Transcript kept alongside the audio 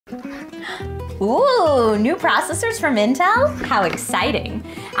Ooh, new processors from Intel? How exciting.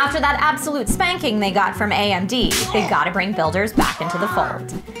 After that absolute spanking they got from AMD, they gotta bring builders back into the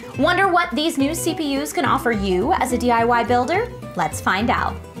fold. Wonder what these new CPUs can offer you as a DIY builder? Let's find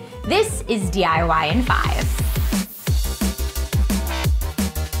out. This is DIY in 5.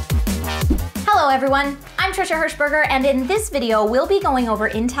 Hello everyone, I'm Trisha Hirschberger, and in this video we'll be going over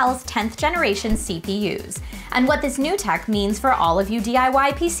Intel's 10th generation CPUs and what this new tech means for all of you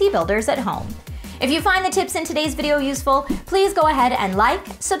DIY PC builders at home. If you find the tips in today's video useful, please go ahead and like,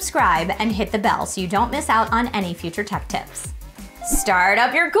 subscribe, and hit the bell so you don't miss out on any future tech tips. Start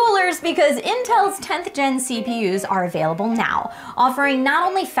up your coolers because Intel's 10th gen CPUs are available now, offering not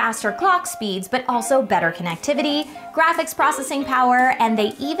only faster clock speeds, but also better connectivity, graphics processing power, and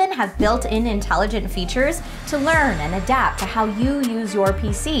they even have built-in intelligent features to learn and adapt to how you use your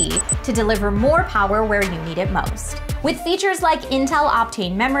PC to deliver more power where you need it most. With features like Intel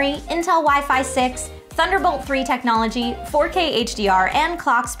Optane memory, Intel Wi-Fi 6, Thunderbolt 3 technology, 4K HDR, and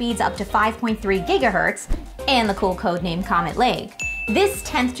clock speeds up to 5.3 GHz, and the cool codename Comet Lake, this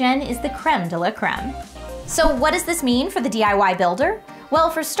 10th gen is the creme de la creme. So what does this mean for the DIY builder? Well,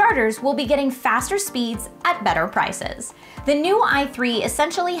 for starters, we'll be getting faster speeds at better prices. The new i3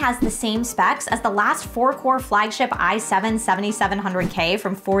 essentially has the same specs as the last 4-core flagship i7 7700K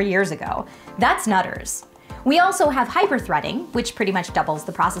from 4 years ago. That's nutters. We also have hyper-threading, which pretty much doubles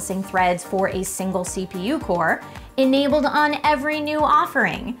the processing threads for a single CPU core, enabled on every new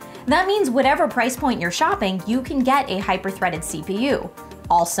offering. That means whatever price point you're shopping, you can get a hyper-threaded CPU.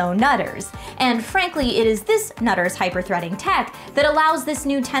 Also nutters. And frankly, it is this nutters hyper-threading tech that allows this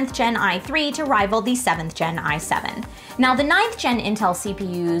new 10th gen i3 to rival the 7th gen i7. Now, the 9th gen Intel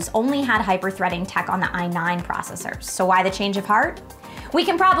CPUs only had hyper-threading tech on the i9 processors, so why the change of heart? We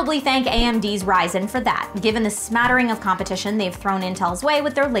can probably thank AMD's Ryzen for that, given the smattering of competition they've thrown Intel's way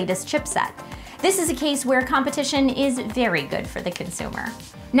with their latest chipset. This is a case where competition is very good for the consumer.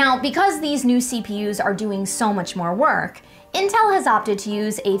 Now, because these new CPUs are doing so much more work, Intel has opted to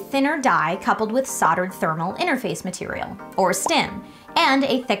use a thinner die coupled with soldered thermal interface material, or STIM, and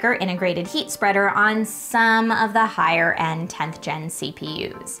a thicker integrated heat spreader on some of the higher-end 10th gen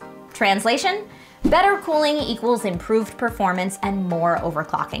CPUs. Translation? Better cooling equals improved performance and more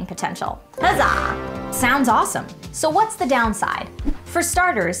overclocking potential. Huzzah! Sounds awesome. So what's the downside? For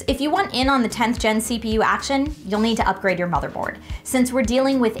starters, if you want in on the 10th gen CPU action, you'll need to upgrade your motherboard, since we're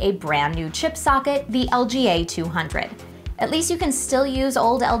dealing with a brand new chip socket, the LGA 200. At least you can still use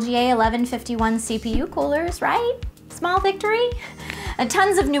old LGA 1151 CPU coolers, right? Small victory?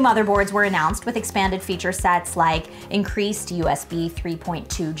 Tons of new motherboards were announced with expanded feature sets like increased USB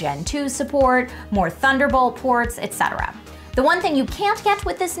 3.2 Gen 2 support, more Thunderbolt ports, etc. The one thing you can't get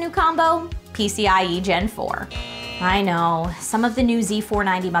with this new combo? PCIe Gen 4. I know, some of the new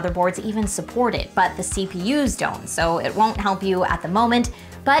Z490 motherboards even support it, but the CPUs don't, so it won't help you at the moment,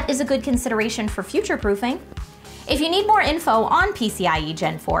 but is a good consideration for future-proofing. If you need more info on PCIe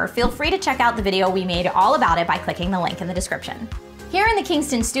Gen 4, feel free to check out the video we made all about it by clicking the link in the description. Here in the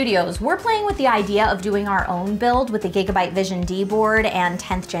Kingston studios, we're playing with the idea of doing our own build with the Gigabyte Vision D board and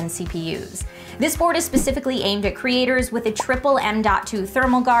 10th gen CPUs. This board is specifically aimed at creators with a triple M.2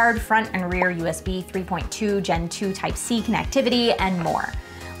 thermal guard, front and rear USB 3.2 Gen 2 Type-C connectivity, and more.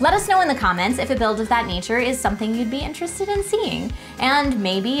 Let us know in the comments if a build of that nature is something you'd be interested in seeing, and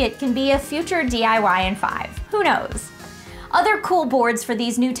maybe it can be a future DIY in 5. Who knows? Other cool boards for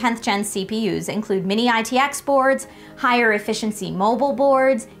these new 10th gen CPUs include mini ITX boards, higher efficiency mobile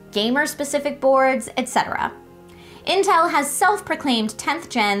boards, gamer-specific boards, etc. Intel has self-proclaimed 10th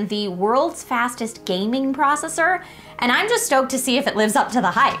gen the world's fastest gaming processor, and I'm just stoked to see if it lives up to the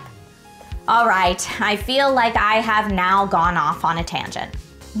hype. Alright, I feel like I have now gone off on a tangent.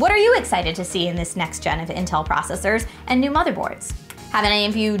 What are you excited to see in this next gen of Intel processors and new motherboards? Haven't any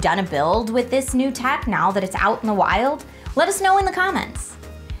of you done a build with this new tech now that it's out in the wild? Let us know in the comments.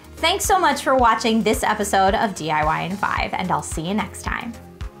 Thanks so much for watching this episode of DIY in 5, and I'll see you next time.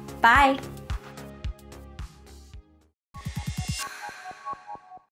 Bye!